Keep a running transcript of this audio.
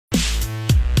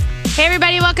Hey,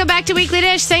 everybody. Welcome back to Weekly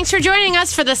Dish. Thanks for joining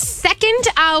us for the second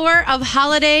hour of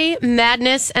holiday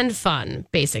madness and fun,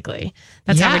 basically.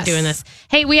 That's how we're doing this.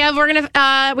 Hey, we're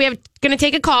gonna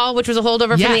take a call, which was a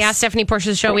holdover from the Ask Stephanie portion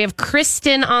of the show. We have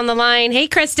Kristen on the line. Hey,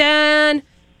 Kristen.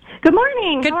 Good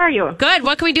morning. How are you? Good.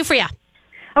 What can we do for you?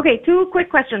 Okay, 2 quick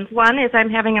questions. One is I'm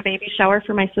having a baby shower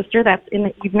for my sister. That's in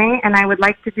the evening, and I would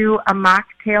like to do a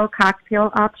mocktail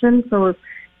cocktail option, so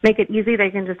make it easy. They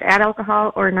can just add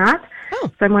alcohol or not. Oh.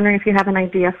 So I'm wondering if you have an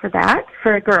idea for that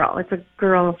for a girl. It's a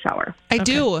girl shower. I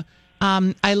do.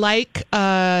 I like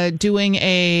doing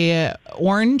a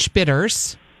orange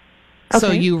bitters. Okay.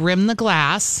 So you rim the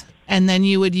glass, and then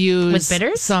you would use with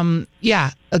bitters?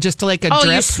 Just like a drip.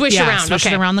 You swish around. Swish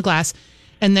it around the glass.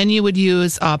 And then you would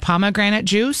use pomegranate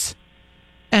juice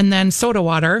and then soda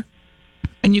water.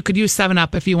 And you could use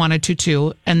 7-Up if you wanted to,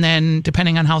 too. And then,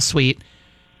 depending on how sweet.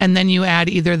 And then you add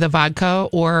either the vodka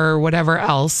or whatever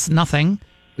else, nothing.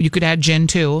 You could add gin,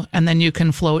 too. And then you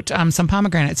can float some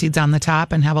pomegranate seeds on the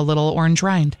top and have a little orange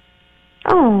rind.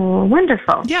 Oh,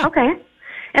 wonderful. Yeah. Okay.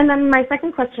 And then my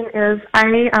second question is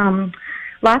I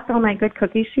lost all my good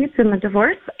cookie sheets in the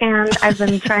divorce, and I've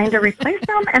been trying to replace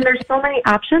them, and there's so many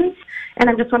options. And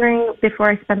I'm just wondering, before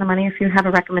I spend the money, if you have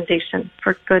a recommendation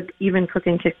for good, even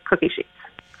cooking cookie sheets.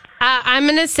 I'm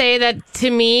going to say that,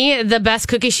 to me, the best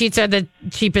cookie sheets are the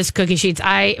cheapest cookie sheets.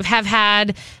 I have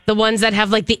had the ones that have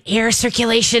like the air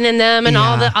circulation in them and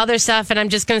all the other stuff. And I'm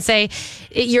just going to say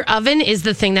your oven is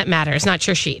the thing that matters, not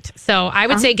your sheet. So I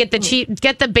would say get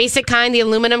the basic kind, the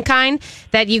aluminum kind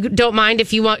that you don't mind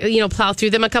if you want, plow through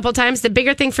them a couple times. The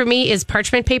bigger thing for me is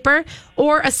parchment paper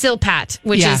or a Silpat,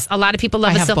 which is a lot of people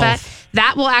love a Silpat.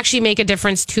 That will actually make a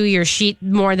difference to your sheet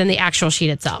more than the actual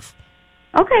sheet itself.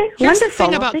 Okay, here's wonderful.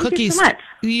 the thing about Thank cookies. You so much.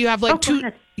 You have like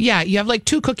two. Yeah, you have like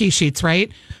 2 cookie sheets, right?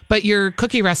 But your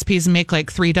cookie recipes make like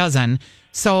 3 dozen.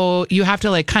 So you have to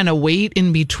like kind of wait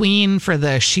in between for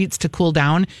the sheets to cool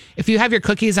down. If you have your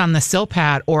cookies on the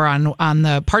Silpat or on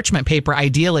the parchment paper,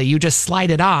 ideally, you just slide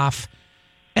it off.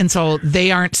 And so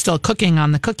they aren't still cooking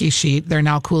on the cookie sheet. They're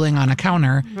now cooling on a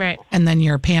counter. Right. And then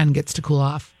your pan gets to cool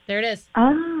off. There it is.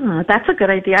 Oh, that's a good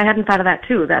idea. I hadn't thought of that,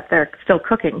 too, that they're still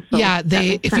cooking. So yeah,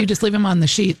 if you just leave them on the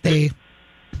sheet, they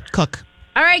cook.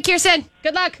 All right, Kirsten,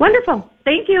 good luck. Wonderful.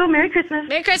 Thank you. Merry Christmas.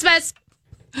 Merry Christmas.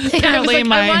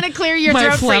 I want to clear your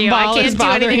throat for you. I can't do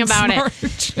anything about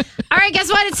it. All right, guess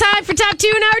what? It's time for Top 2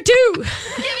 in Hour 2.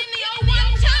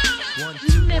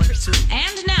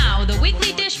 And now, the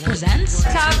Weekly Dish presents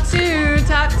Top 2.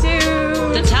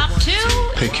 the top 2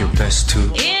 Pick your best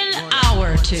 2. in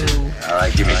Hour 2. All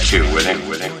right, give me 2 with it.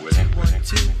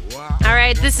 All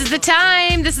right, this is the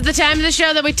time. This is the time of the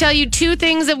show that we tell you 2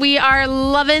 things that we are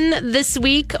loving this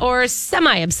week or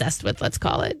semi-obsessed with, let's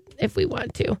call it, if we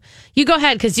want to. You go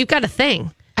ahead, because you've got a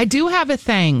thing. I do have a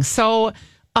thing. So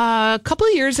a couple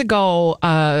of years ago,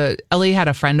 Ellie had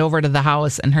a friend over to the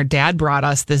house, and her dad brought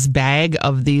us this bag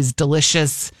of these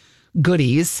delicious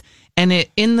goodies. And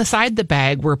inside the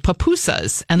bag were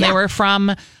pupusas, and they were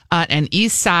from an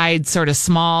East Side sort of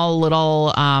small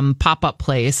little pop-up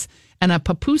place. And a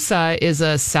pupusa is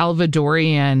a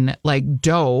Salvadorian like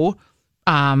dough,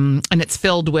 and it's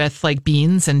filled with like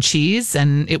beans and cheese,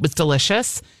 and it was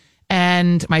delicious.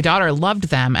 And my daughter loved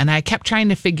them, and I kept trying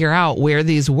to figure out where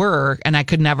these were, and I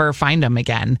could never find them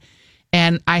again.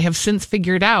 And I have since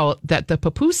figured out that the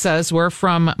pupusas were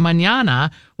from Mañana,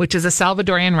 which is a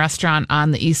Salvadorian restaurant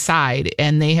on the East Side,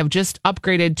 and they have just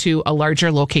upgraded to a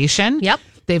larger location. Yep.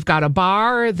 They've got a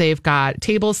bar, they've got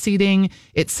table seating,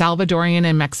 it's Salvadorian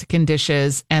and Mexican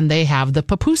dishes, and they have the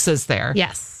pupusas there.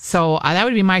 Yes. So that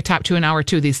would be my top 2 in Hour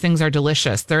 2. These things are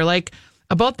delicious. They're like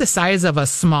about the size of a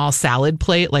small salad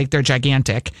plate, like they're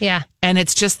gigantic. Yeah. And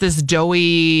it's just this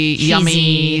doughy,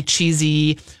 yummy,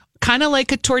 cheesy, kind of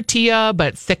like a tortilla,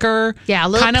 but thicker. Yeah, a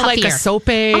little kind of like a sope.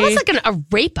 Almost like an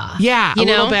arepa. Yeah, a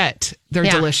little bit. They're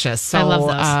delicious. So, I love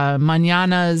those.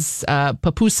 Mañana's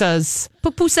pupusas.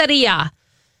 Pupuseria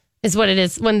is what it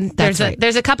is. When there's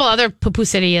a couple other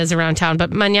pupuserias around town,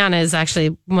 but Mañana is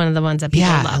actually one of the ones that people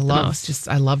love the most.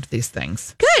 I loved these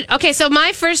things. Good. Okay, so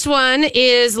my first one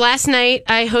is last night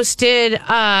I hosted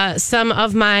some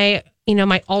of my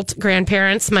my alt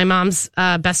grandparents, my mom's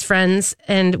best friends,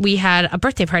 and we had a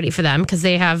birthday party for them because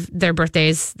they have their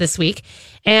birthdays this week.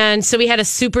 And so we had a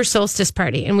super solstice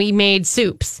party, and we made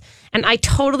soups. And I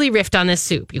totally riffed on this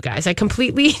soup, you guys. I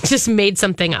completely just made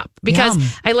something up because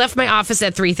I left my office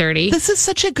at 3:30. This is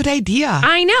such a good idea.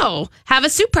 I know. Have a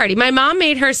soup party. My mom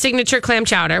made her signature clam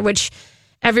chowder, which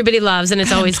everybody loves, and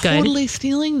it's always good. Totally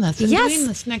stealing this and doing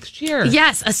this next year.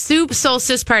 Yes, a soup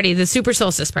solstice party, the super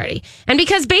solstice party. And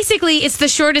because basically it's the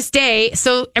shortest day,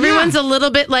 so everyone's a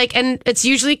little bit like, and it's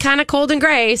usually kind of cold and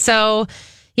gray, so,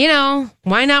 you know,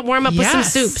 why not warm up with some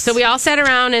soup? So we all sat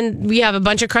around and we have a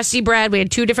bunch of crusty bread. We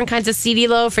had 2 different kinds of seedy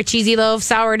loaf or cheesy loaf,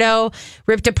 sourdough,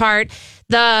 ripped apart.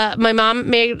 My mom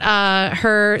made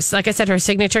her, like I said, her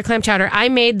signature clam chowder. I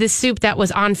made this soup that was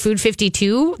on Food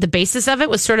 52. The basis of it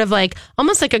was sort of like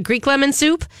almost like a Greek lemon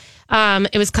soup.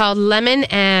 It was called lemon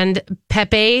and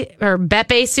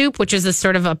beppe soup, which is a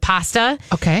sort of a pasta.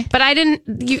 Okay. But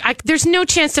there's no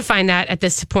chance to find that at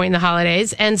this point in the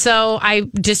holidays. And so I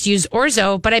just used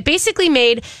orzo, but I basically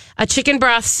made a chicken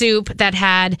broth soup that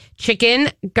had chicken,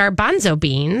 garbanzo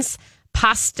beans,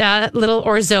 pasta, little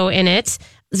orzo in it,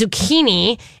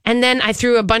 zucchini, and then I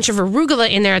threw a bunch of arugula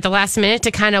in there at the last minute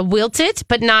to kind of wilt it,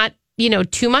 but not,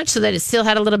 too much so that it still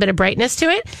had a little bit of brightness to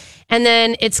it. And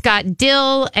then it's got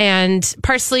dill and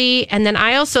parsley. And then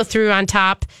I also threw on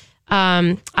top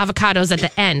avocados at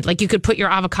the end. Like you could put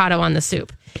your avocado on the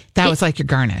soup. That was like your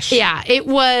garnish. Yeah, I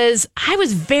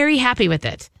was very happy with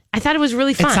it. I thought it was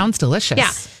really fun. It sounds delicious. Yeah.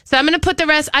 So I'm going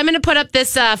to put up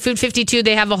this Food 52.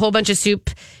 They have a whole bunch of soup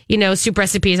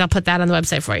recipes. I'll put that on the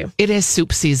website for you. It is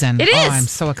soup season. It is. Oh, I'm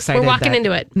so excited. We're walking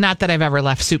into it. Not that I've ever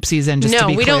left soup season, just to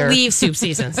be clear. No, we don't leave soup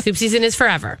season. Soup season is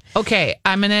forever. Okay.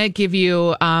 I'm going to give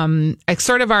you, I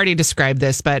sort of already described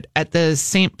this, but at the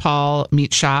St. Paul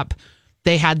meat shop,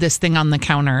 they had this thing on the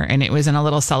counter and it was in a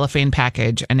little cellophane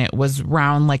package and it was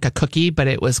round like a cookie, but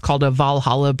it was called a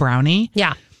Valhalla brownie.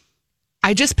 Yeah.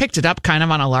 I just picked it up kind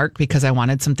of on a lark because I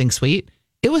wanted something sweet.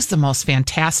 It was the most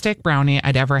fantastic brownie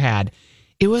I'd ever had.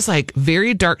 It was like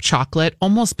very dark chocolate,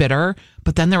 almost bitter,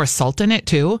 but then there was salt in it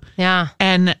too. Yeah.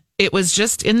 And it was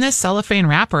just in this cellophane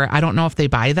wrapper. I don't know if they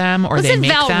buy them or they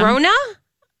make them. Was it Valrhona?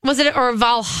 Was it or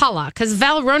Valhalla? Because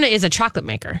Valrhona is a chocolate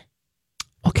maker.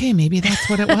 Okay, maybe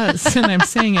that's what it was. And I'm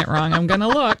saying it wrong. I'm going to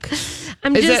look. Is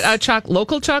it a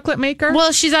local chocolate maker?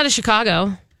 Well, she's out of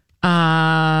Chicago.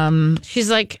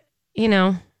 She's like...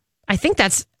 I think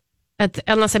that's,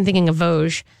 unless I'm thinking of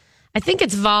Vosges. I think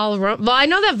it's Valrhona. Well, I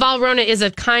know that Valrhona is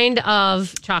a kind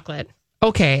of chocolate.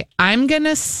 Okay, I'm going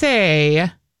to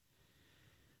say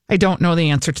I don't know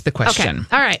the answer to the question. Okay.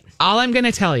 All right. All I'm going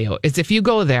to tell you is if you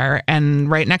go there and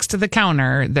right next to the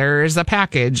counter, there's a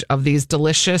package of these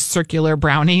delicious circular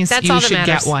brownies. That's you all that should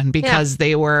matters. get one because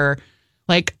they were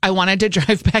like, I wanted to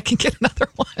drive back and get another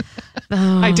one.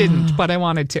 I didn't, but I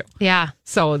wanted to. Yeah.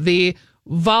 So the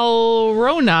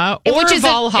Valrhona or which is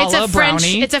Valhalla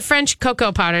brownie. It's a French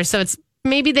cocoa powder, so it's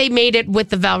maybe they made it with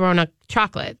the Valrhona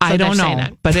chocolate. So I don't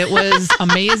know, but it was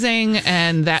amazing,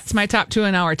 and that's my top 2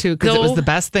 in hour 2 because it was the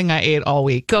best thing I ate all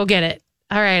week. Go get it.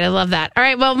 All right, I love that. All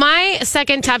right, well, my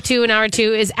second top 2 in hour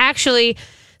 2 is actually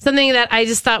something that I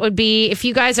just thought would be, if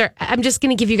you guys are, I'm just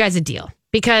going to give you guys a deal,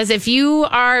 because if you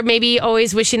are maybe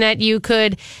always wishing that you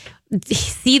could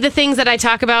see the things that I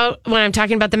talk about when I'm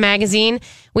talking about the magazine,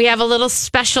 we have a little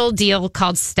special deal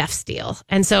called Steph's Deal.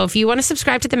 And so if you want to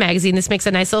subscribe to the magazine, this makes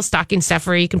a nice little stocking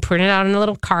stuffer. You can print it out on a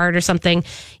little card or something.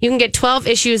 You can get 12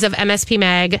 issues of MSP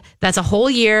Mag. That's a whole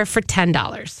year for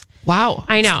 $10. Wow.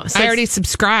 I know. So I already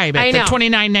subscribe at the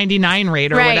 $29.99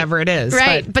 rate or whatever it is.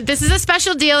 Right. But this is a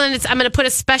special deal, and I'm going to put a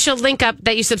special link up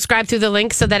that you subscribe through the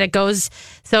link so that it goes.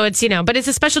 So it's, but it's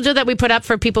a special deal that we put up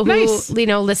for people who,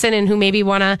 listen and who maybe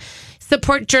want to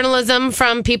support journalism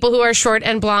from people who are short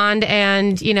and blonde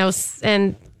and,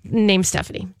 and name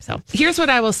Stephanie. So here's what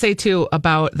I will say too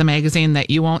about the magazine that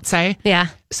you won't say. Yeah.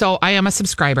 So I am a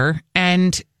subscriber,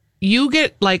 and you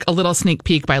get like a little sneak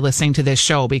peek by listening to this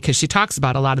show because she talks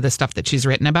about a lot of the stuff that she's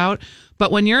written about.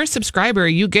 But when you're a subscriber,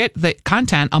 you get the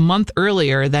content a month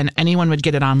earlier than anyone would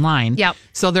get it online. Yep.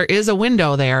 So there is a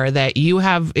window there that you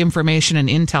have information and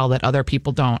intel that other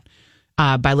people don't.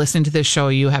 By listening to this show,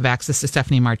 you have access to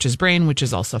Stephanie March's brain, which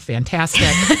is also fantastic.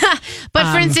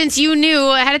 But for instance, you knew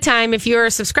ahead of time, if you're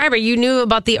a subscriber, you knew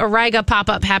about the Origa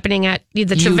pop-up happening at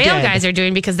the Travail guys are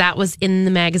doing because that was in the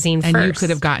magazine first. And you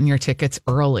could have gotten your tickets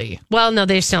early. Well, no,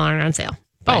 they still aren't on sale.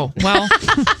 But. Oh, well,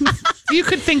 you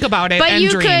could think about it but and you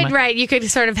dream. You could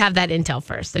sort of have that intel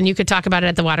first, and you could talk about it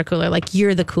at the water cooler like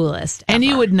you're the coolest ever. And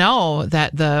you would know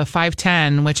that the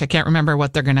 510, which I can't remember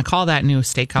what they're going to call that new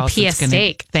steakhouse. PS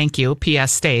Steak. Thank you,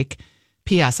 PS Steak.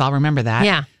 PS, I'll remember that.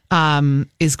 Yeah.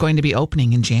 Is going to be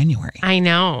opening in January. I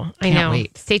know.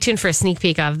 Wait. Stay tuned for a sneak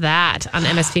peek of that on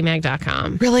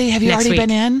mspmag.com. Really? Have you already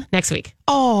been in? Next week.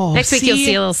 Oh, next week you'll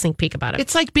see a little sneak peek about it.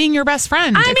 It's like being your best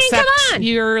friend. I mean, come on.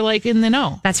 You're like in the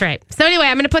know. That's right. So anyway,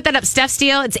 I'm going to put that up. Steph's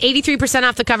Deal. It's 83%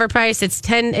 off the cover price. It's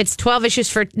 12 issues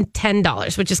for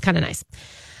 $10, which is kind of nice.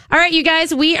 All right, you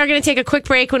guys, we are going to take a quick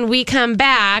break. When we come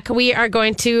back, we are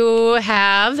going to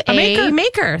have a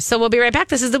maker. So we'll be right back.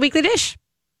 This is the Weekly Dish.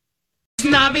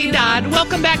 Navidad.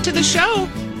 Welcome back to the show.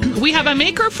 We have a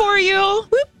maker for you.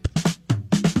 Whoop.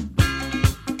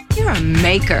 You're a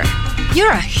maker.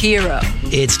 You're a hero.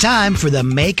 It's time for the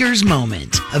Maker's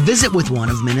Moment, a visit with one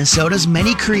of Minnesota's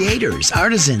many creators,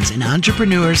 artisans, and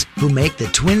entrepreneurs who make the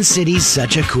Twin Cities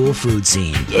such a cool food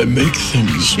scene. I make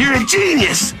things. You're a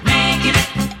genius.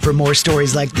 For more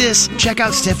stories like this, check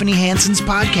out Stephanie Hansen's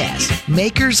podcast,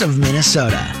 Makers of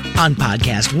Minnesota, on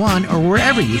Podcast One or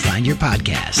wherever you find your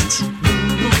podcasts.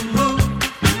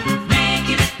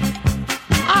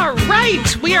 All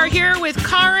right. We are here with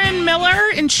Karin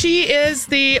Miller, and she is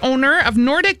the owner of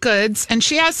Nordic Goods, and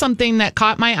she has something that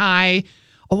caught my eye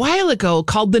a while ago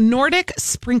called the Nordic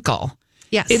Sprinkle.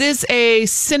 Yes. It is a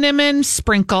cinnamon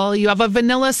sprinkle. You have a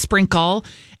vanilla sprinkle.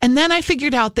 And then I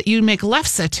figured out that you make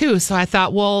lefse too. So I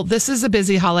thought, well, this is a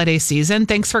busy holiday season.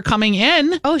 Thanks for coming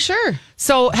in. Oh, sure.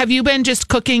 So have you been just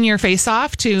cooking your face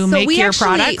off to make your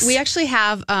products? We actually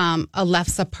have a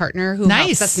lefse partner who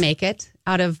helps us make it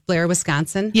out of Blair,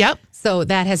 Wisconsin. Yep. So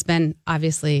that has been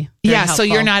obviously very helpful. So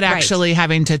you're not actually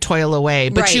having to toil away,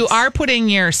 but you are putting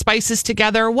your spices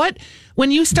together.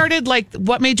 When you started,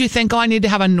 what made you think, I need to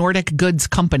have a Nordic Goods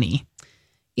company?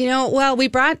 We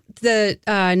brought the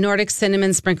Nordic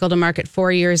cinnamon sprinkle to market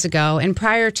 4 years ago. And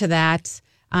prior to that,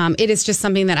 it is just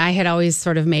something that I had always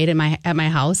sort of made at my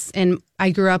house. And I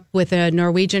grew up with a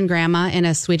Norwegian grandma and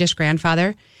a Swedish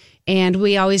grandfather, and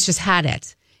we always just had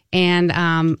it. And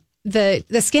the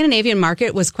Scandinavian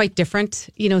market was quite different,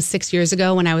 6 years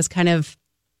ago when I was kind of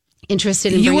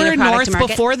interested in bringing a product to market. You were north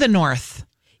before the north.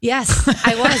 Yes,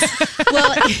 I was.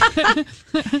 Well,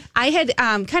 I had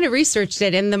kind of researched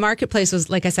it, and the marketplace was,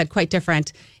 like I said, quite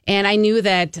different. And I knew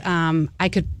that I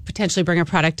could potentially bring a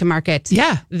product to market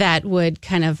that would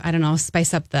kind of,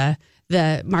 spice up the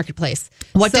marketplace.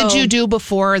 What did you do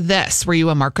before this? Were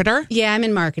you a marketer? Yeah, I'm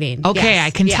in marketing. Okay, yes.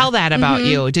 I can tell that about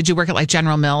you. Did you work at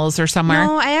General Mills or somewhere?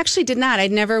 No, I actually did not. I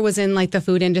never was in the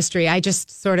food industry. I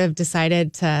just sort of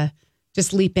decided to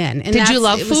just leap in. And did you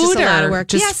love it food? Was just a lot of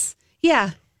work. Yes. Yeah.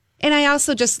 And I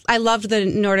also I loved the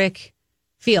Nordic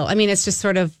feel. I mean, it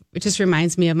just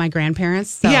reminds me of my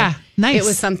grandparents. So yeah, nice. It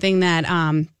was something that,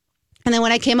 and then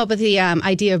when I came up with the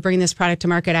idea of bringing this product to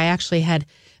market, I actually had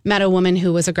met a woman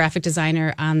who was a graphic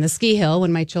designer on the ski hill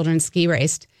when my children ski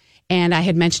raced. And I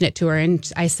had mentioned it to her, and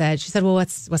she said, well,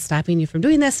 what's stopping you from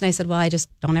doing this? And I said, well, I just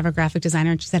don't have a graphic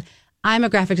designer. And she said, I'm a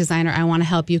graphic designer. I want to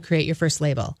help you create your first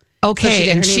label. Okay,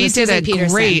 and she did a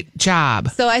great job.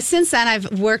 So since then,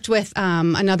 I've worked with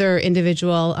another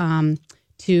individual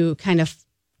to kind of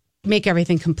make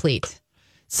everything complete.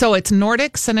 So it's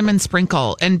Nordic cinnamon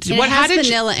sprinkle, and it has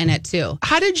vanilla in it too.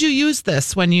 How did you use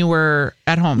this when you were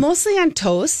at home? Mostly on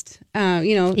toast.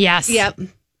 Yes. Yep.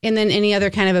 And then any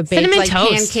other kind of a baked, cinnamon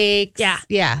toast. Pancakes.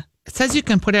 Yeah. It says you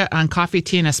can put it on coffee,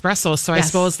 tea, and espresso. So I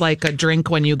suppose like a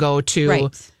drink when you go to.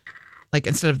 Right. Like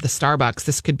instead of the Starbucks,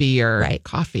 this could be your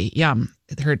coffee. Yum.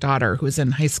 Her daughter, who's in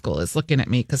high school, is looking at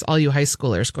me because all you high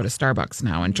schoolers go to Starbucks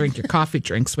now and drink your coffee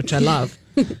drinks, which I love.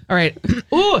 All right.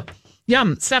 Ooh,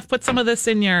 yum. Steph, put some of this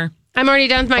in your... I'm already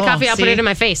done with my coffee. I'll put it in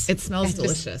my face. It smells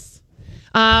delicious.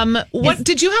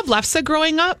 Did you have lefse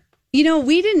growing up?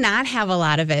 We did not have a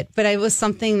lot of it, but it was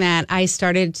something that I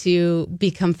started to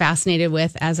become fascinated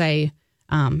with as I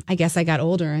guess I got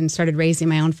older and started raising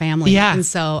my own family. Yeah. And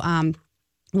so...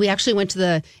 we actually went to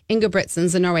the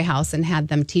Ingebrigtsens, the Norway House, and had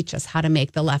them teach us how to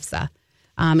make the lefse.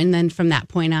 And then from that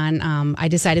point on, I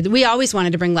decided we always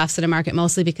wanted to bring lefse to market,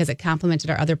 mostly because it complemented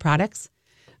our other products.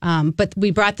 But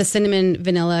we brought the cinnamon,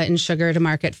 vanilla, and sugar to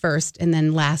market first. And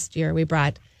then last year, we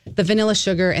brought the vanilla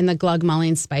sugar and the glug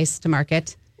mulling spice to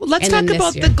market. Well, let's talk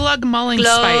about the glug mulling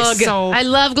spice. So I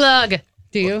love glug.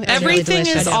 Do you? Everything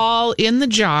is all in the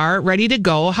jar, ready to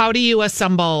go. How do you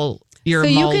assemble your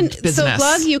business? So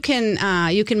glug, you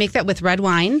can make that with red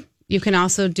wine. You can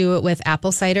also do it with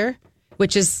apple cider,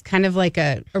 which is kind of like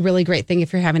a really great thing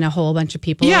if you're having a whole bunch of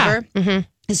people over. Mm-hmm.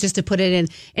 It's just to put it in,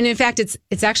 and in fact,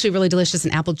 it's actually really delicious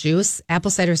in apple juice.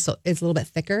 Apple cider is a little bit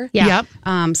thicker. Yeah.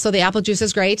 Yep. So the apple juice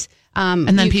is great.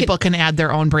 And then people can add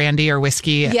their own brandy or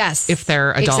whiskey. Yes, if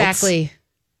they're adults. Exactly.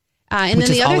 And then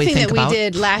the other thing that we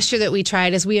did last year that we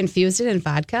tried is we infused it in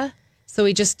vodka. So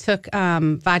we just took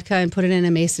vodka and put it in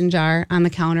a mason jar on the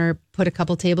counter, put a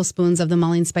couple tablespoons of the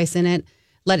mulling spice in it,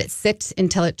 let it sit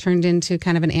until it turned into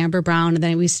kind of an amber brown, and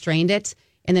then we strained it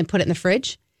and then put it in the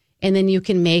fridge. And then you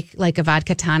can make like a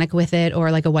vodka tonic with it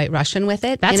or like a White Russian with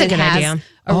it. That's a good idea.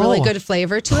 A really good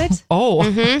flavor to it. Oh,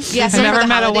 Yes, I never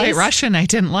met a White Russian I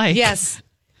didn't like. Yes.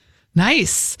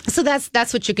 Nice. So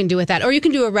that's what you can do with that. Or you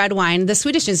can do a red wine. The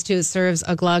Swedish Institute serves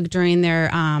a glug during their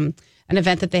an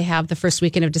event that they have the first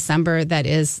weekend of December that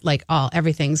is like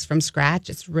everything's from scratch.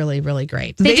 It's really, really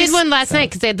great. They did one last night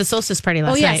because they had the solstice party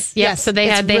last night. Yeah, yes. so they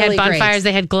had really bonfires, great.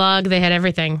 they had glug, they had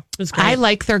everything. It was great. I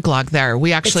like their glug there.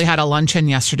 We actually had a luncheon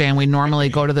yesterday, and we normally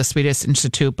go to the Swedish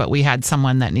Institute, but we had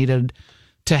someone that needed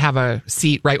to have a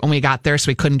seat right when we got there, so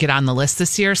we couldn't get on the list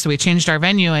this year. So we changed our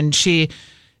venue, and she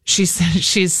said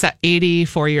she's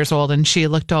 84 years old, and she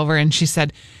looked over and she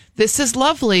said, "This is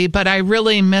lovely, but I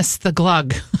really miss the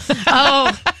glug."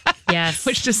 Oh, yes.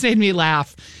 Which just made me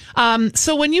laugh.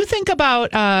 So when you think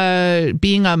about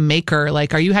being a maker,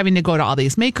 like, are you having to go to all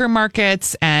these maker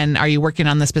markets, and are you working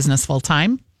on this business full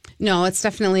time? No, it's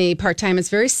definitely part-time. It's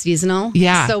very seasonal.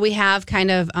 Yeah. So we have kind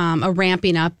of a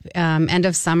ramping up end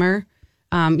of summer.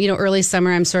 Early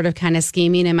summer, I'm sort of kind of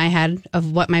scheming in my head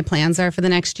of what my plans are for the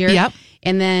next year. Yep.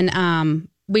 And then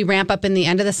we ramp up in the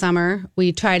end of the summer.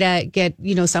 We try to get,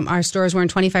 our stores, we're in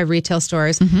 25 retail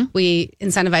stores. Mm-hmm. We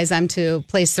incentivize them to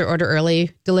place their order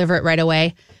early, deliver it right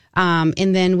away.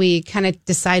 And then we kind of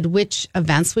decide which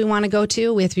events we want to go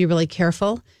to. We have to be really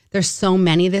careful. There's so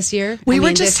many this year. We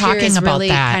were just talking about really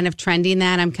that. Kind of trending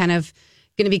that. I'm kind of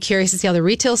going to be curious to see how the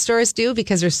retail stores do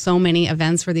because there's so many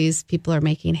events where these people are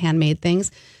making handmade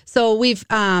things. So we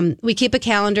keep a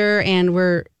calendar and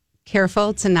we're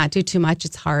careful to not do too much.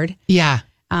 It's hard. Yeah.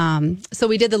 So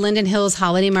we did the Linden Hills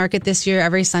Holiday Market this year.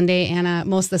 Every Sunday,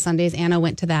 most of the Sundays, Anna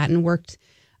went to that and worked.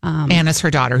 Anna's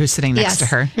her daughter who's sitting next to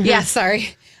her. Yeah,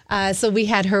 sorry. So we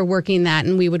had her working that,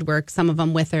 and we would work some of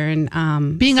them with her.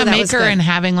 And being so a that was maker good. and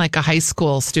having like a high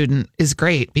school student is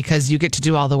great because you get to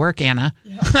do all the work, Anna.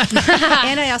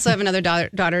 And I also have another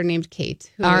daughter named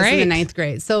Kate, who All is in the right. ninth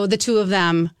grade. So the two of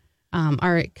them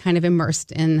are kind of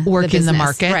immersed in Work the in the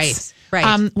business. markets.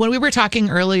 Right. When we were talking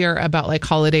earlier about like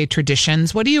holiday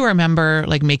traditions, what do you remember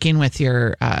like making with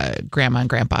your grandma and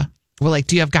grandpa? Well, like,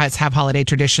 do you guys have holiday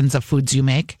traditions of foods you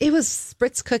make? It was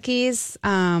Spritz cookies,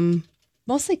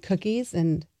 mostly cookies,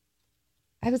 and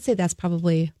I would say that's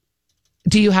probably.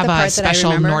 Do you have The a part that I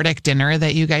special remember. Nordic dinner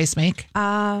that you guys make?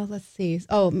 Let's see.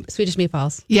 Oh, Swedish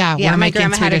meatballs. Yeah, we're my making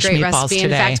grandma had a Swedish great meatballs recipe.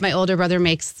 today. In fact, my older brother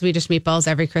makes Swedish meatballs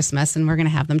every Christmas, and we're going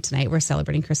to have them tonight. We're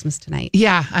celebrating Christmas tonight.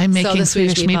 Yeah, I'm making the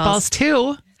Swedish Swedish meatballs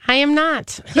too. I am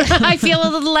not. I feel a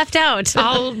little left out.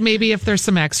 Maybe if there's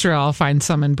some extra, I'll find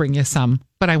some and bring you some,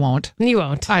 but I won't. You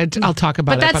won't. I'll talk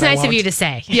about But it. that's I nice of won't. you to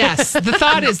say. Yes, the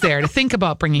thought is there to think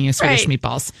about bringing you Swedish Right.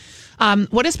 meatballs.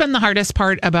 What has been the hardest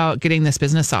part about getting this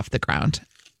business off the ground?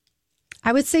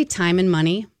 I would say time and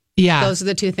money. Yeah. Those are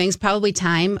the two things. Probably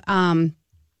time.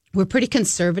 We're pretty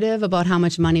conservative about how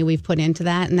much money we've put into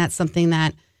that. And that's something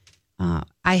that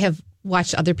I have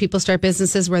watched other people start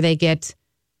businesses where they get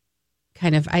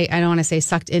kind of, I don't want to say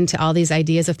sucked into all these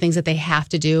ideas of things that they have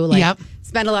to do, like Yep.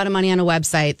 spend a lot of money on a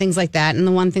website, things like that. And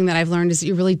the one thing that I've learned is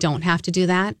you really don't have to do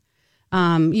that.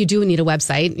 You do need a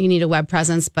website, you need a web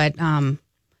presence, but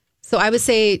so I would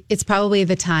say it's probably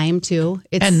the time too.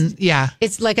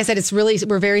 It's like I said,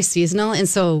 we're very seasonal. And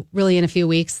so really in a few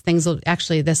weeks,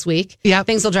 this week, Yep.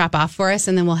 things will drop off for us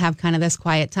and then we'll have kind of this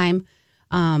quiet time.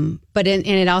 But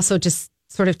it also just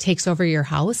sort of takes over your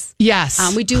house.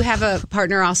 Yes. We do have a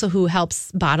partner also who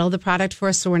helps bottle the product for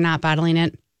us. So we're not bottling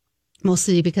it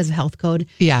mostly because of health code.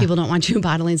 Yeah. People don't want you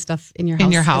bottling stuff in your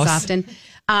house, as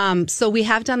often. So we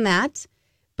have done that,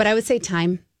 but I would say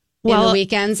time. In the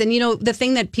weekends. And, the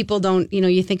thing that people don't,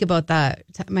 you think about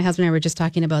my husband and I were just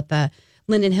talking about the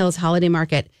Linden Hills Holiday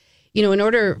Market. In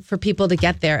order for people to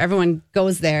get there, everyone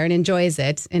goes there and enjoys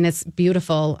it. And it's a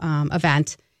beautiful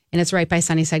event. And it's right by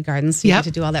Sunnyside Gardens. So you Yep.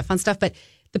 get to do all that fun stuff. But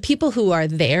the people who are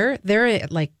there, they're at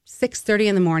like 6:30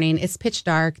 in the morning. It's pitch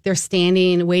dark. They're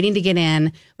standing, waiting to get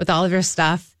in with all of their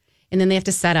stuff. And then they have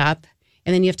to set up.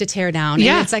 And then you have to tear down.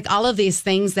 Yeah. And it's like all of these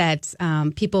things that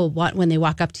people want when they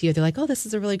walk up to you. They're like, oh, this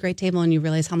is a really great table. And you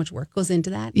realize how much work goes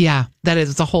into that. Yeah, that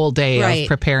is a whole day Right. of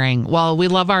preparing. Well, we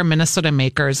love our Minnesota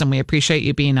makers and we appreciate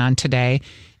you being on today.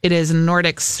 It is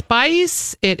Nordic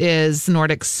Spice. It is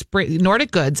Nordic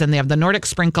Goods, and they have the Nordic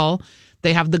Sprinkle.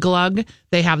 They have the Glug.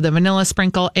 They have the Vanilla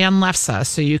Sprinkle and Lefse.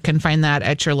 So you can find that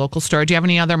at your local store. Do you have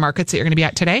any other markets that you're going to be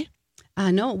at today?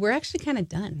 No, we're actually kind of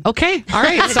done. Okay. All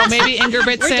right. So maybe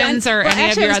Ingebrigtson's or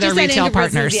any of your other retail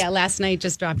partners. Yeah, last night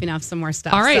just dropping off some more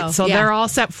stuff. All right. So yeah. they're all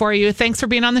set for you. Thanks for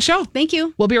being on the show. Thank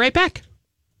you. We'll be right back.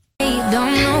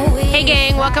 Hey,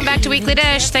 gang, welcome back to Weekly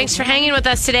Dish. Thanks for hanging with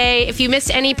us today. If you missed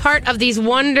any part of these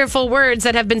wonderful words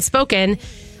that have been spoken,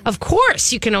 of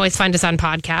course, you can always find us on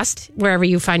podcast, wherever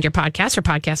you find your podcast or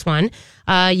Podcast One.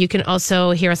 You can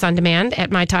also hear us on demand at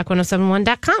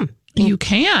mytalk1071.com. You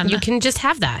can. You can just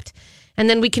have that. And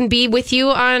then we can be with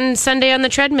you on Sunday on the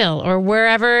treadmill or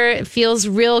wherever it feels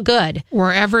real good.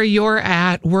 Wherever you're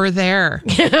at, we're there.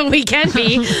 We can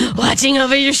be watching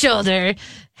over your shoulder,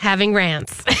 having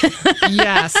rants.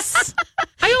 Yes.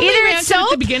 I only Either it's ranted at soap.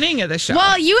 the beginning of the show.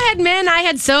 Well, you had men, I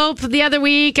had soap the other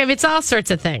week. I mean, it's all sorts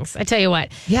of things. I tell you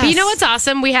what. Yes. But you know what's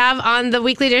awesome? We have on the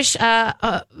Weekly Dish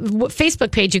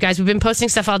Facebook page, you guys. We've been posting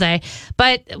stuff all day.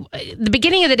 But the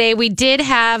beginning of the day, we did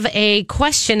have a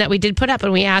question that we did put up,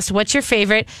 and we asked, what's your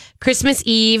favorite Christmas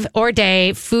Eve or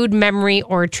day food memory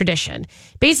or tradition?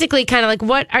 Basically, kind of like,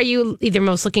 what are you either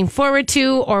most looking forward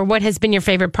to, or what has been your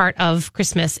favorite part of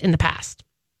Christmas in the past?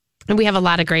 And we have a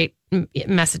lot of great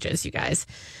messages, you guys.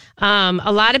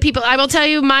 A lot of people, I will tell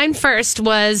you, mine first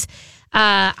was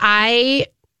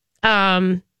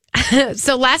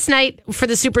so last night for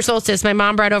the super solstice, my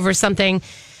mom brought over something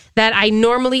that I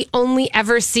normally only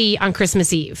ever see on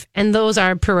Christmas Eve. And those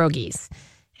are pierogies.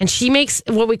 And she makes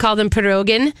what we call them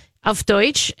pierogen auf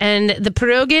Deutsch. And the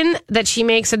pierogen that she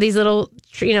makes are these little,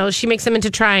 she makes them into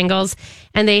triangles,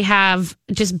 and they have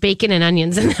just bacon and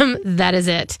onions in them. That is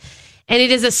it. And it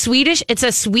is it's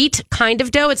a sweet kind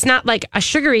of dough. It's not like a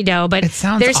sugary dough, but It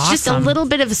sounds there's just a awesome. little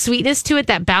bit of a sweetness to it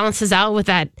that balances out with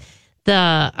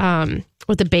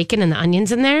with the bacon and the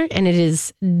onions in there, and it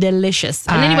is delicious.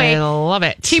 And anyway, I love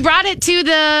it. she brought it to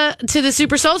the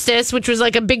super solstice, which was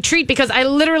like a big treat because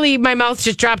my mouth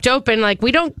just dropped open. Like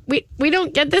we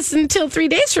don't get this until 3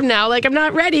 days from now. Like I'm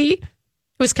not ready.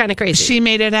 It was kind of crazy. She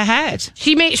made it ahead.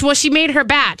 She made her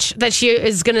batch that she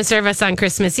is going to serve us on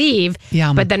Christmas Eve.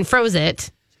 Yum. But then froze it.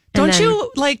 And Don't then-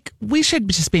 you we should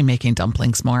just be making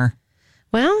dumplings more.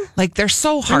 Well, Like they're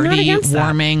so not hearty, against that.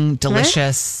 warming,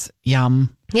 delicious. Yum.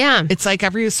 yeah, It's like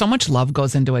so much love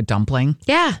goes into a dumpling.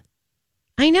 yeah.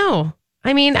 I know.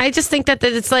 I mean, I just think that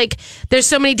it's like there's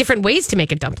so many different ways to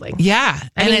make a dumpling. Yeah.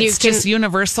 And mean, you it's just can-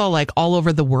 universal, like all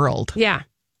over the world. Yeah.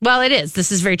 Well, it is.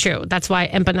 This is very true. That's why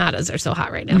empanadas are so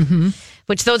hot right now,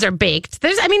 which those are baked.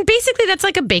 Basically that's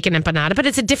like a bacon empanada, but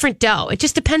it's a different dough. It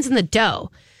just depends on the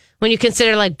dough. When you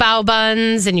consider like bao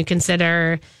buns and you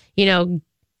consider,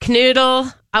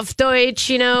 Knödel auf Deutsch,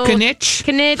 Knitch.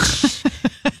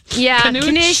 Yeah,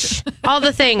 Knutsch. knish, all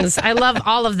the things. I love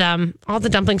all of them, all the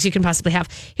dumplings you can possibly have.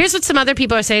 Here's what some other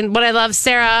people are saying. What I love,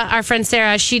 Sarah, our friend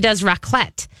Sarah, she does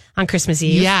raclette on Christmas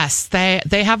Eve. Yes, they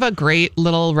have a great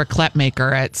little raclette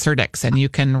maker at Surdix, and you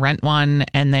can rent one.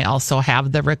 And they also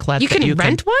have the raclette. You that can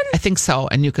rent one? I think so,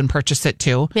 and you can purchase it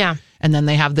too. Yeah. And then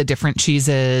they have the different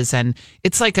cheeses, and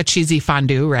it's like a cheesy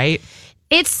fondue, right?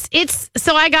 It's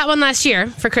so I got one last year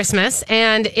for Christmas,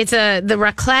 and it's the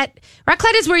raclette.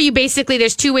 Raclette is where you basically,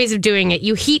 there's two ways of doing it.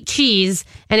 You heat cheese,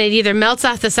 and it either melts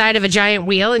off the side of a giant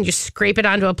wheel, and you scrape it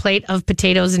onto a plate of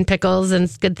potatoes and pickles and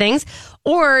good things,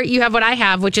 or you have what I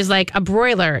have, which is like a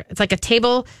broiler. It's like a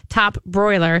tabletop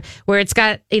broiler where it's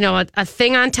got a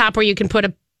thing on top where you can put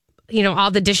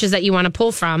all the dishes that you want to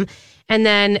pull from, and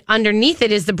then underneath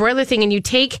it is the broiler thing, and you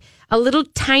take a little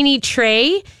tiny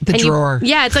tray. The and drawer.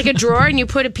 It's like a drawer, and you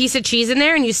put a piece of cheese in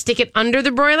there, and you stick it under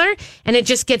the broiler, and it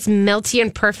just gets melty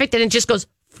and perfect, and it just goes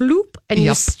floop, and you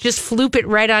Yep. just floop it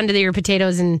right onto your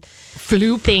potatoes and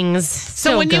Floop. things.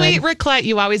 So when you good. eat raclette,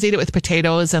 you always eat it with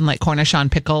potatoes and like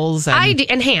Cornichon pickles. And I do,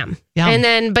 and ham,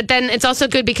 Yum. but then it's also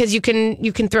good because you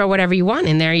can throw whatever you want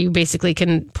in there. You basically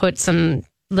can put some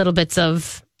little bits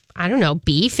of, I don't know,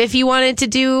 beef if you wanted to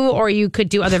do, or you could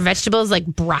do other vegetables like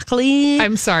broccoli.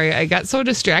 I'm sorry, I got so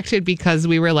distracted because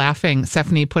we were laughing.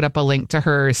 Stephanie put up a link to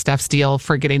her Steph Steele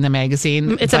for getting the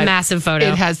magazine. It's a but massive photo.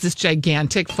 It has this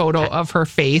gigantic photo of her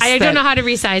face. I don't know how to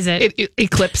resize it. It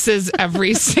eclipses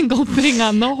every single thing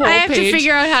on the whole I have to page.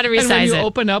 figure out how to And when resize you it.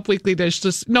 open up Weekly Dish,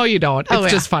 no, you don't. It's Oh, yeah.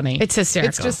 just funny. It's hysterical.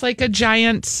 It's just like a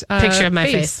giant Picture of my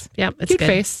face. Yep, it's Cute good.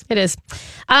 face. It is.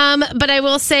 But I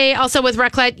will say also with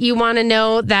raclette, you want to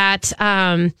know that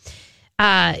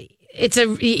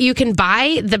you can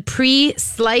buy the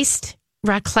pre-sliced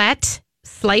raclette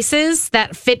slices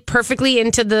that fit perfectly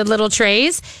into the little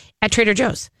trays at Trader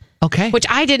Joe's. Okay. Which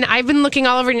I didn't. I've been looking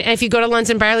all over. And if you go to Lunds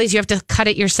and Barley's, you have to cut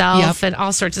it yourself Yep. and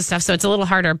all sorts of stuff. So it's a little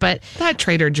harder. But that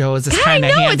Trader Joe's is I kind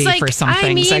of know, handy it's like- for some I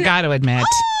things, I mean- got to admit.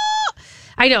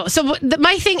 I know. So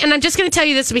my thing, and I'm just going to tell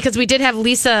you this because we did have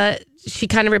Lisa. She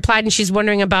kind of replied, and she's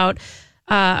wondering about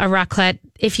a raclette.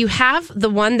 If you have the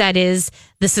one that is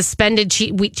the suspended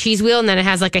cheese wheel, and then it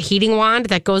has like a heating wand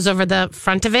that goes over the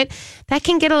front of it, that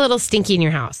can get a little stinky in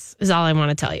your house. Is all I want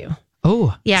to tell you.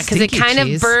 Oh, Yeah, because it stinky kind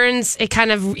cheese. of burns. It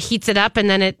kind of heats it up, and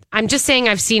then I'm just saying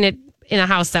I've seen it in a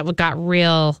house that got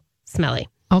real smelly.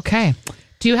 Okay.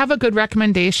 Do you have a good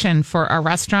recommendation for a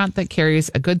restaurant that carries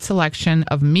a good selection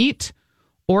of meat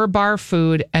or bar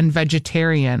food and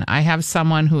vegetarian. I have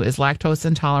someone who is lactose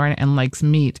intolerant and likes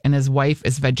meat, and his wife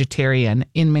is vegetarian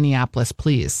in Minneapolis,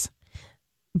 please.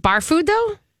 Bar food,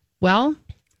 though? Well,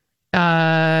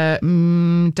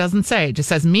 doesn't say. It just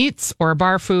says meats or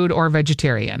bar food or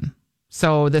vegetarian.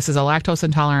 So this is a lactose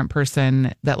intolerant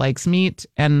person that likes meat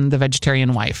and the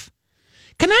vegetarian wife.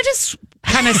 Can I just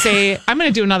kind of say, I'm going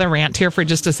to do another rant here for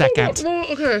just a second.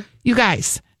 Okay. You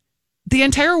guys, the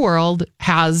entire world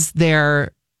has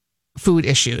their food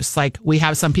issues. Like we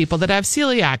have some people that have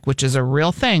celiac, which is a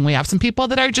real thing. We have some people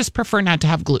that are just prefer not to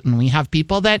have gluten. We have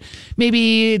people that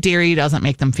maybe dairy doesn't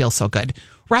make them feel so good.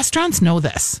 Restaurants know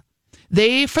this.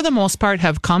 They, for the most part,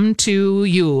 have come to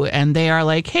you and they are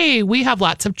like, hey, we have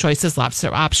lots of choices, lots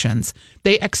of options.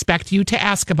 They expect you to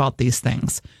ask about these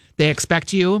things. They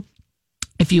expect you,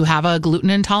 if you have a gluten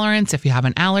intolerance, if you have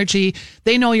an allergy,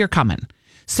 they know you're coming.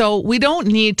 So we don't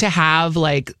need to have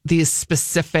like these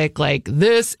specific, like,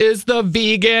 this is the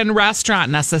vegan restaurant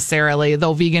necessarily,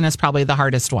 though vegan is probably the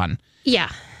hardest one.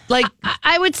 Yeah. Like,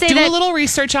 I would say do that a little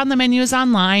research on the menus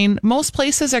online. Most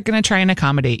places are going to try and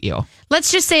accommodate you.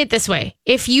 Let's just say it this way.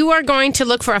 If you are going to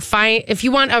look for if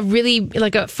you want a really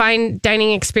like a fine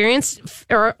dining experience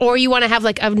or you want to have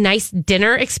like a nice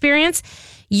dinner experience,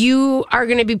 you are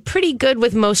going to be pretty good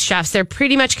with most chefs. They're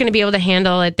pretty much going to be able to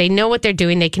handle it. They know what they're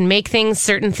doing. They can make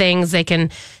certain things. They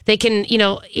can,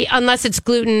 unless it's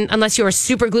gluten, unless you are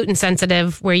super gluten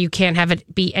sensitive where you can't have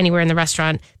it be anywhere in the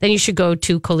restaurant, then you should go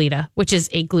to Colita, which is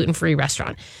a gluten-free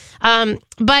restaurant.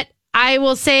 But I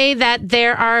will say that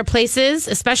there are places,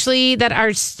 especially that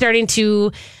are starting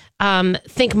to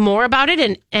think more about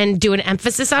it and do an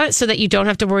emphasis on it so that you don't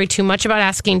have to worry too much about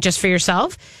asking just for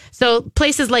yourself. So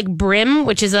places like Brim,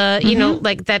 which is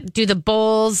like that do the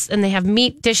bowls and they have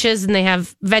meat dishes and they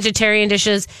have vegetarian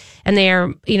dishes and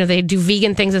they do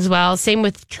vegan things as well. Same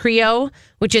with Trio,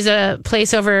 which is a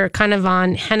place over kind of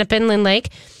on Hennepin, Lynn Lake.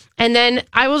 And then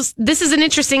this is an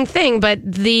interesting thing, but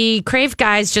the Crave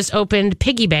guys just opened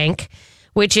Piggy Bank,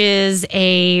 which is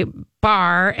a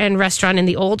bar and restaurant in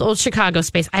the old Chicago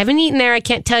space. I haven't eaten there. I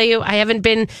can't tell you. I haven't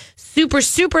been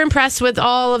super impressed with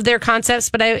all of their concepts,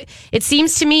 but it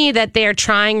seems to me that they are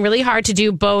trying really hard to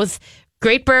do both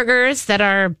great burgers that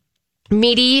are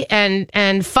meaty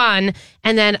and fun,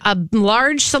 and then a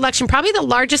large selection, probably the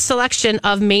largest selection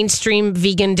of mainstream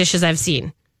vegan dishes I've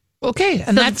seen. Okay,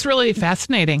 and that's really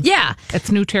fascinating. Yeah. It's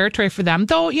new territory for them.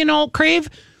 Though, Crave,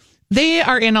 they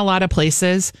are in a lot of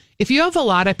places. If you have a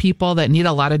lot of people that need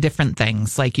a lot of different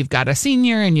things, like you've got a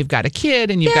senior and you've got a kid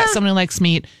and you've got someone who likes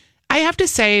meat, I have to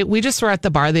say, we just were at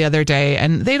the bar the other day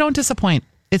and they don't disappoint.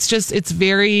 It's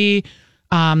very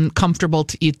comfortable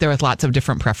to eat there with lots of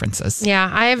different preferences. Yeah,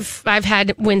 I've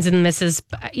had wins and misses,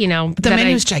 The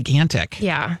menu's gigantic.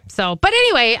 Yeah. So, but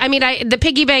anyway, I mean, the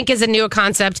Piggy Bank is a newer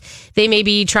concept. They may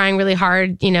be trying really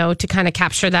hard, to kind of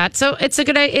capture that. So it's a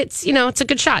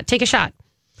good shot. Take a shot.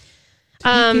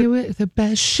 The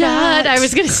best shot. I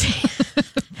was going to say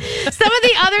some of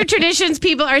the other traditions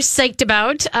people are psyched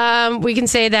about. We can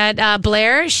say that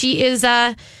Blair, she's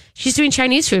doing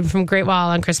Chinese food from Great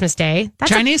Wall on Christmas Day.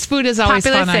 That's Chinese food is always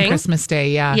fun on Christmas Day.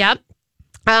 Yeah. Yep.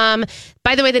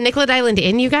 By the way, the Nicollet Island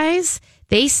Inn, you guys,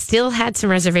 they still had some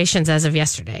reservations as of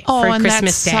yesterday for and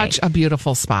Christmas that's Day. Such a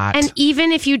beautiful spot. And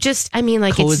even if you just,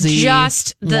 cozy, it's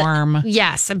just warm.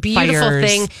 Yes, a beautiful fires,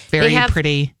 thing. Very they have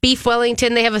pretty. Beef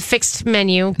Wellington. They have a fixed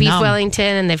menu, beef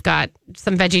Wellington, and they've got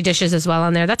some veggie dishes as well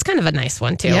on there. That's kind of a nice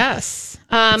one too. Yes.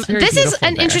 This is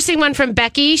an interesting one from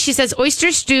Becky. She says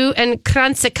oyster stew and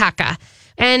kransekaka.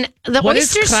 And the what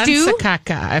oyster is stew.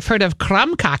 I've heard of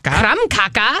krumkaka.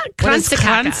 Krumkaka. What is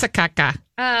kransekaka?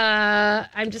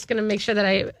 I'm just gonna make sure that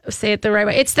I say it the right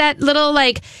way. It's that little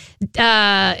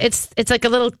it's like a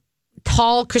little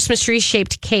tall Christmas tree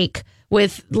shaped cake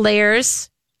with layers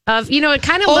of it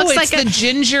kind of looks like the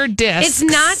ginger disc.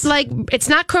 It's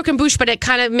not croquembouche, but it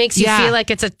kind of makes you feel like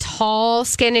it's a tall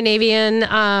Scandinavian.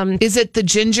 Is it the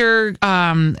ginger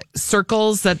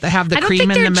circles that have the cream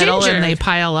in the middle and they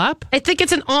pile up? I think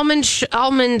it's an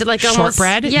almond like almost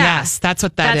shortbread. Yeah. Yes, that's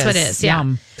what that is. That's what it is. Yeah,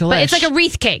 Yum. But it's like a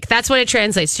wreath cake. That's what it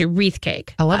translates to, wreath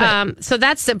cake. I love it. So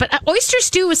that's it. But oyster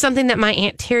stew was something that my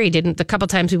Aunt Terry did the couple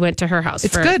times we went to her house.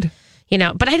 It's good.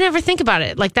 But I never think about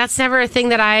it. Like, that's never a thing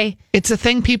that It's a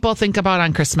thing people think about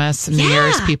on Christmas, New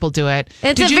Year's. People do it.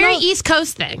 It's a very East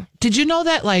Coast thing. Did you know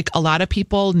that, like, a lot of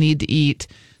people need to eat,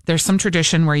 there's some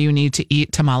tradition where you need to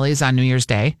eat tamales on New Year's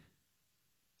Day?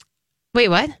 Wait,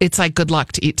 what? It's like good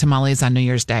luck to eat tamales on New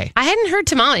Year's Day. I hadn't heard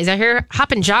tamales. I hear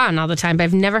Hoppin' John all the time, but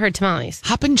I've never heard tamales.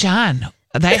 Hoppin' John.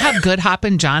 They have good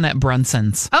Hoppin' John at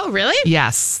Brunson's. Oh, really?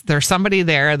 Yes, there's somebody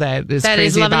there that is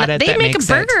crazy loving about it. They that make a makes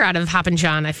burger out of Hoppin'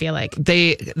 John, I feel like.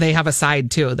 They have a side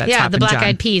too. That's the Hoppin' black John.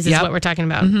 eyed peas is what we're talking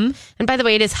about. Mm-hmm. And by the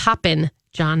way, it is Hoppin'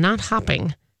 John, not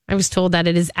hopping. I was told that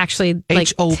it is actually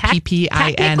like Hoppin.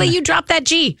 Technically, you drop that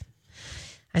G.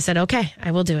 I said, okay,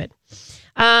 I will do it.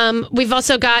 We've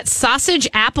also got sausage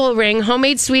apple ring,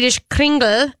 homemade Swedish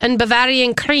kringle, and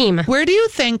Bavarian cream. Where do you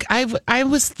think I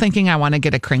was thinking I want to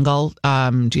get a kringle?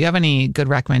 Do you have any good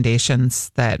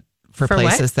recommendations for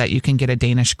places that you can get a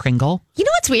Danish kringle? You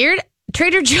know what's weird?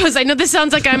 Trader Joe's. I know this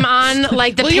sounds like I'm on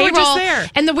like the well, payroll. You were just there.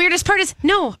 And the weirdest part is,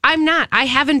 no, I'm not. I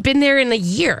haven't been there in a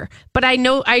year. But I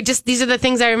know these are the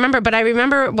things I remember. But I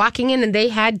remember walking in and they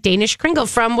had Danish kringle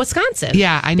from Wisconsin.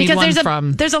 Yeah, I need one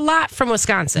there's a lot from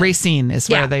Wisconsin. Racine is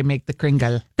where they make the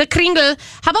kringle. The kringle.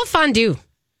 How about fondue?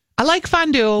 I like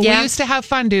fondue. Yeah. We used to have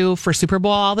fondue for Super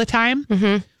Bowl all the time. Mm-hmm.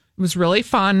 It was really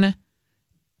fun.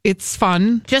 It's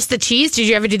fun. Just the cheese? Did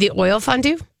you ever do the oil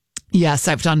fondue? Yes,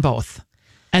 I've done both.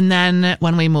 And then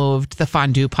when we moved, the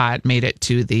fondue pot made it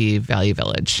to the Value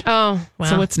Village. Oh, wow.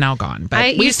 So it's now gone.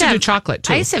 But we used to do chocolate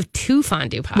too. I used to have 2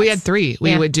 fondue pots. We had 3.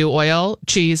 We would do oil,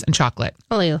 cheese, and chocolate.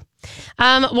 Oh, yeah.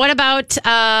 What about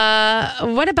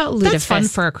Lutefisk? That's fun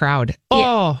for a crowd. Yeah.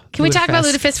 Oh, can we talk about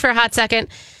Lutefisk for a hot second?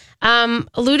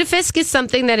 Lutefisk is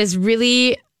something that is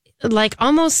really like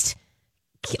almost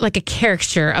like a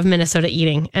caricature of Minnesota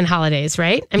eating and holidays,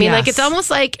 right? I mean, like it's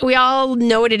almost like we all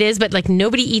know what it is, but like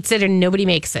nobody eats it or nobody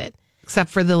makes it.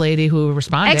 Except for the lady who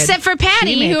responded. Except for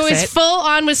Patty, who is full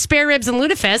on with spare ribs and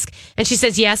lutefisk. And she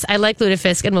says, yes, I like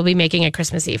lutefisk and we'll be making it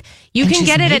Christmas Eve. You can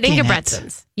get it at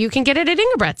Ingebretsen's. You can get it at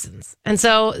Ingebretsen's. And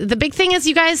so the big thing is,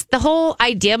 you guys, the whole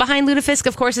idea behind lutefisk,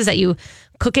 of course, is that you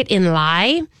cook it in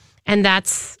lye. And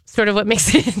that's sort of what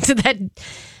makes it into that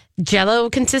Jello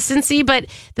consistency. But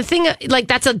the thing, like,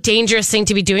 that's a dangerous thing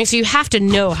to be doing. So you have to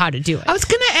know how to do it. I was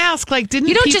going to ask, like, didn't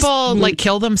people like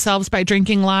kill themselves by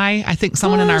drinking lye? I think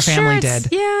someone in our family did.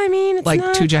 Yeah, I mean, it's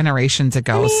like 2 generations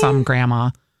ago, some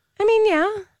grandma. I mean, yeah,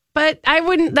 but I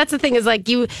wouldn't. That's the thing is, like,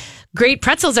 great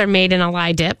pretzels are made in a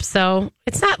lye dip, so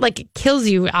it's not like it kills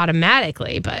you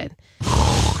automatically. But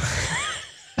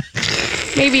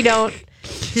maybe don't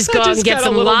just go out and get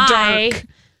some lye. Dark.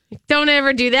 Don't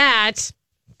ever do that.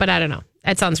 But I don't know.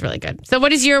 That sounds really good. So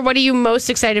what are you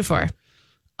most excited for?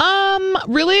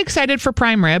 Really excited for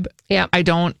prime rib. Yeah. I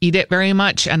don't eat it very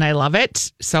much and I love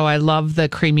it. So I love the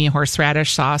creamy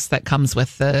horseradish sauce that comes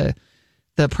with the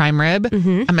prime rib.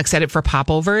 Mm-hmm. I'm excited for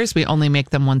popovers. We only make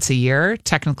them once a year.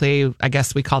 Technically, I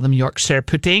guess we call them Yorkshire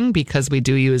pudding because we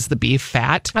do use the beef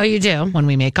fat. Oh, you do? When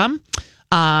we make them.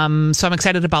 So I'm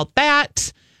excited about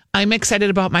that. I'm excited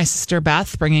about my sister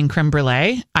Beth bringing creme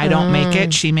brulee. I don't make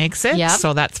it. She makes it. Yep.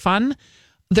 So that's fun.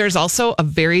 There's also a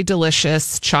very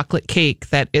delicious chocolate cake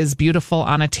that is beautiful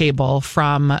on a table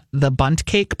from the Bunt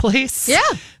Cake place. Yeah.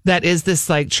 That is this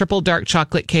like triple dark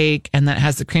chocolate cake and that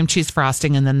has the cream cheese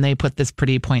frosting. And then they put this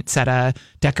pretty poinsettia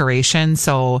decoration.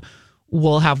 So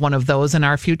we'll have one of those in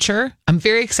our future. I'm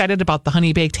very excited about the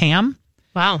honey baked ham.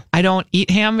 Wow. I don't eat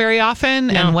ham very often.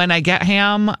 No. And when I get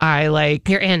ham, I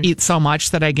eat so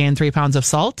much that I gain 3 pounds of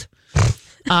salt.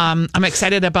 I'm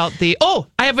excited about I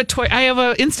have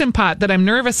an Instant Pot that I'm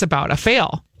nervous about, a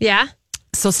fail. Yeah.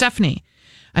 So Stephanie,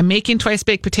 I'm making twice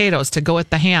baked potatoes to go with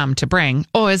the ham to bring.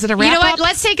 Oh, is it a wrap up? You know what?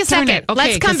 Let's take a second. Okay,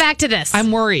 let's come back to this.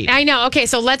 I'm worried. I know. Okay,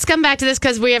 so let's come back to this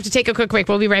because we have to take a quick break.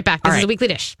 We'll be right back. This is a Weekly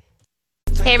Dish.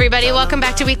 Hey everybody, welcome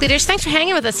back to Weekly Dish. Thanks for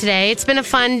hanging with us today. It's been a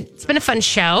fun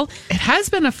show. It has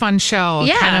been a fun show.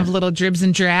 Yeah. Kind of little dribs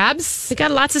and drabs. We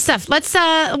got lots of stuff. Let's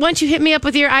why don't you hit me up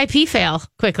with your IP fail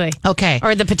quickly. Okay.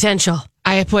 Or the potential.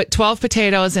 I put 12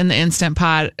 potatoes in the Instant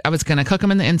Pot. I was going to cook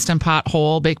them in the Instant Pot,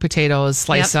 whole baked potatoes,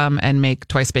 slice them, and make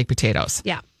twice baked potatoes.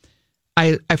 Yeah.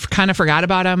 I kind of forgot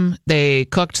about them. They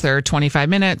cooked their 25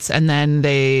 minutes, and then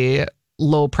they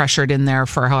low pressured in there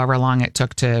for however long it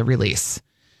took to release.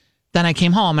 Then I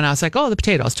came home and I was like, oh, the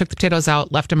potatoes. Took the potatoes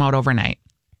out, left them out overnight.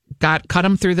 Cut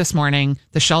them through this morning.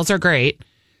 The shells are great.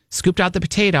 Scooped out the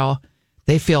potato.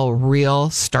 They feel real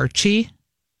starchy,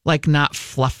 like not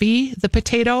fluffy, the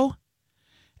potato.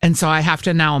 And so I have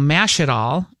to now mash it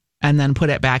all and then put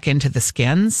it back into the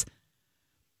skins.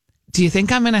 Do you think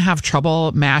I'm going to have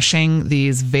trouble mashing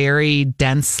these very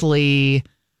densely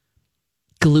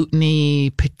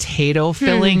gluten-y potato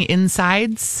filling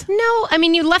insides? No, I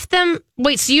mean, you left them...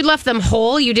 Wait, so you left them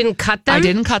whole? You didn't cut them? I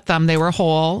didn't cut them. They were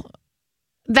whole.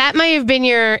 That might have been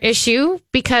your issue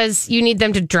because you need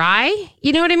them to dry.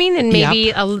 You know what I mean? And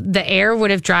maybe the air would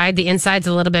have dried the insides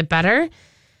a little bit better.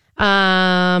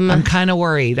 I'm kind of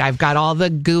worried. I've got all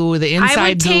the goo, the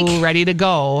inside goo ready to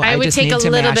go. I would take a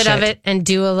little bit of it and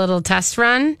do a little test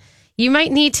run. you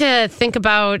might need to think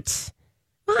about.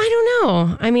 Well, I don't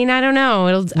know. I mean, I don't know.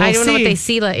 I don't know what they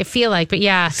feel like, but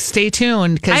yeah. Stay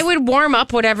tuned. I would warm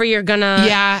up whatever you're gonna.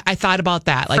 Yeah, I thought about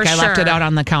that. Like I left it out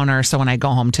on the counter, so when I go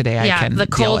home today, I can. The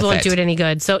cold won't do it any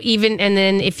good. So and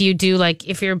then if you do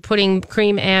if you're putting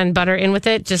cream and butter in with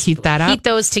it, just heat that up. Heat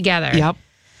those together. Yep.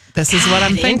 This is what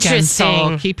I'm thinking.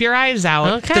 So keep your eyes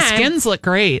out. Okay. The skins look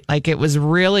great. Like it was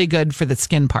really good for the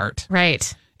skin part.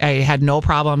 Right. I had no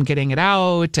problem getting it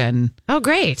out, and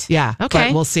great. Yeah. Okay.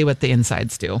 But we'll see what the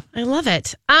insides do. I love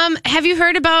it. Have you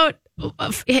heard about?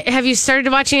 Have you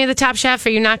started watching any of the Top Chef? Are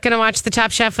you not going to watch the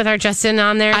Top Chef with our Justin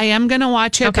on there? I am going to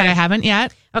watch it, but I haven't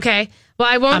yet. Okay. Well,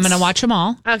 I won't. I'm going to watch them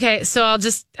all. Okay. So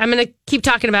I'm going to keep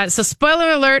talking about it. So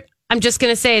spoiler alert. I'm just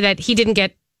going to say that he didn't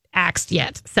get axed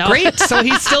yet. So great. So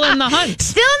he's still in the hunt.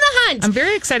 Still in the hunt. I'm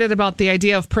very excited about the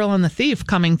idea of Pearl and the Thief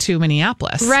coming to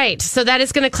Minneapolis. Right. So that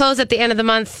is going to close at the end of the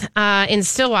month in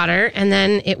Stillwater, and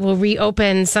then it will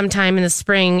reopen sometime in the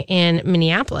spring in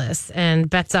Minneapolis. And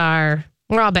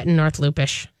we're all betting North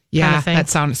Loopish. Yeah, kind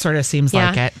of that sort of seems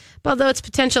like it. But although it's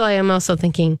potential, I am also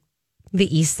thinking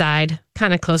the east side,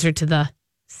 kind of closer to the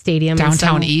stadium.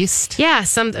 Downtown East? Yeah,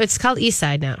 it's called East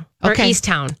Side now. Or East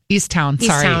Town. East Town,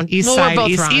 sorry. Town. East Well, Side. we're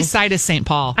both wrong. East Side is St.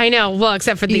 Paul. I know. Well,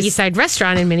 except for the East Side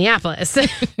restaurant in Minneapolis,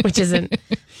 which isn't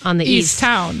on the East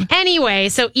Town. Anyway,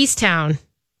 so East Town,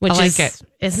 which I like it.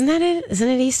 Isn't that it? Isn't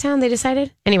it East Town? They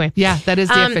decided? Anyway. Yeah, that is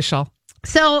the official.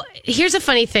 So here's a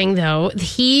funny thing, though.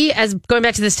 As going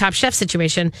back to this Top Chef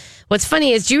situation, what's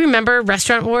funny is, do you remember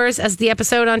Restaurant Wars as the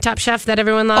episode on Top Chef that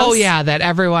everyone loves? Oh, yeah, that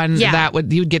everyone,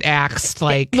 you'd get axed.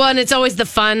 Well, and it's always the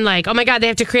fun, oh my God, they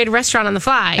have to create a restaurant on the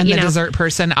fly. And the dessert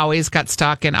person always got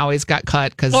stuck and always got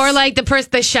cut. Or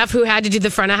the chef who had to do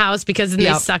the front of house because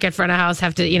they suck at front of house,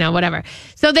 have to, whatever.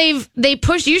 So they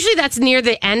pushed, usually that's near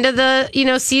the end of the,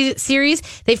 series.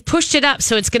 They've pushed it up,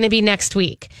 so it's going to be next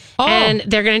week. Oh. And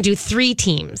they're going to do 3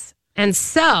 teams. And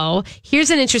so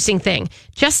here's an interesting thing.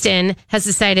 Justin has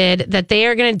decided that they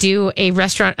are going to do a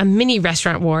mini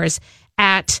restaurant wars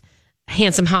at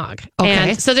Handsome Hog.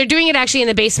 Okay. And so they're doing it actually in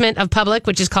the basement of Public,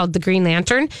 which is called the Green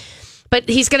Lantern. But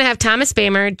he's going to have Thomas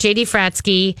Bamer, JD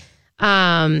Fratsky,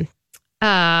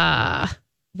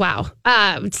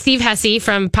 Steve Hesse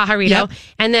from Pajarito,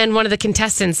 and then one of the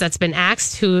contestants that's been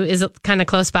axed, who is kind of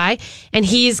close by, and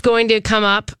he's going to come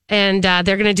up, and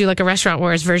they're going to do a Restaurant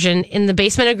Wars version in the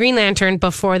basement of Green Lantern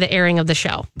before the airing of the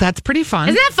show. That's pretty fun.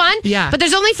 Isn't that fun? Yeah. But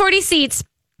there's only 40 seats.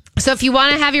 So if you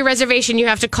want to have your reservation, you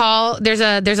have to call. There's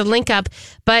a link up,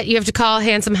 but you have to call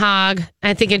Handsome Hog.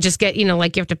 I think it just get you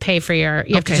have to pay for you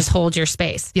have to just hold your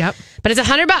space. Yep. But it's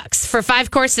 $100 for 5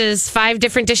 courses, 5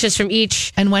 different dishes from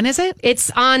each. And when is it?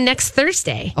 It's on next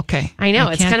Thursday. Okay. I know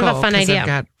it's kind of a fun idea. I've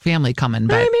got family coming,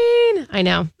 but I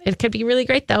know it could be really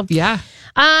great though. Yeah.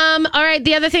 All right.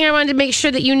 The other thing I wanted to make sure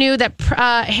that you knew that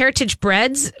Heritage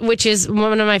Breads, which is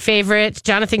one of my favorites,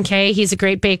 Jonathan Kay, he's a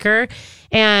great baker,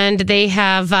 and they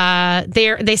have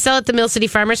they sell at the Mill City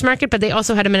Farmers Market, but they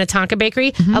also had a Minnetonka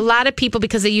bakery. Mm-hmm. A lot of people,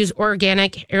 because they use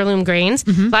organic heirloom grains,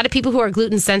 a lot of people who are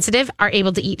gluten sensitive are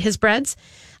able to eat his breads.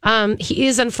 He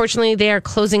is, unfortunately, they are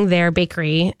closing their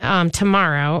bakery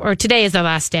tomorrow, or today is the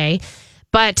last day.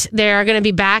 But they're going to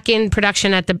be back in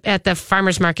production at the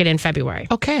farmers market in February.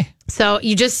 Okay. So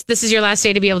this is your last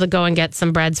day to be able to go and get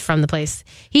some breads from the place.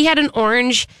 He had an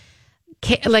orange,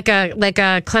 like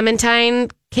a clementine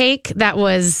cake that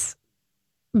was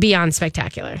beyond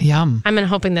spectacular. Yum. I'm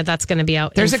hoping that that's going to be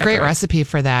out. There's a great recipe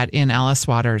for that in Alice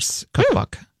Waters'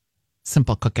 cookbook,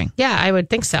 Simple Cooking. Yeah, I would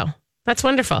think so. That's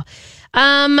wonderful.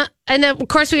 And then, of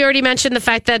course, we already mentioned the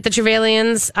fact that the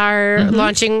Trevelyan's are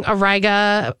launching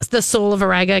Ariga, the Soul of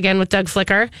Ariga, again with Doug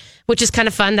Flicker, which is kind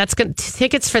of fun.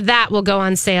 Tickets for that will go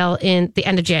on sale in the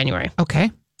end of January. Okay.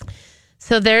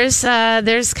 So there's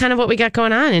kind of what we got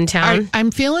going on in town.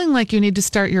 I'm feeling like you need to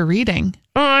start your reading.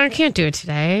 Oh, I can't do it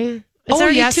today. It's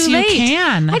already yes, too late. You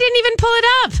can. I didn't even pull it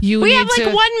up. We have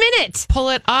 1 minute. Pull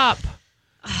it up.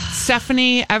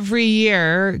 Stephanie every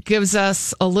year gives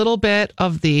us a little bit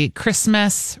of the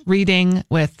Christmas reading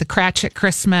with the Cratchit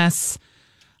Christmas.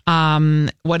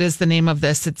 What is the name of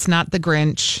this? It's not the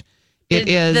Grinch. It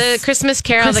is the Christmas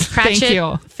Carol, the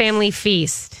Cratchit Family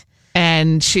Feast.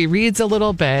 And she reads a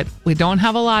little bit. We don't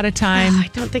have a lot of time. I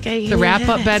don't think The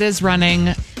wrap-up bed is running.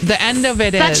 The end of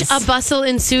it is... Such a bustle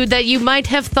ensued that you might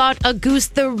have thought a goose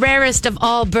the rarest of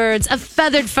all birds, a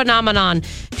feathered phenomenon,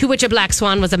 to which a black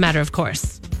swan was a matter of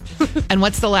course. And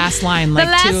what's the last line? The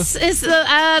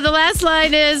last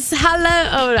line is, hello...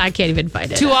 Oh, I can't even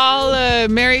find it. To all,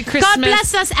 Merry Christmas. God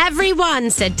bless us, everyone,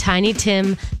 said Tiny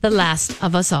Tim, the last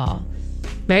of us all.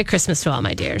 Merry Christmas to all,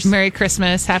 my dears. Merry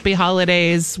Christmas. Happy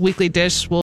holidays. Weekly Dish will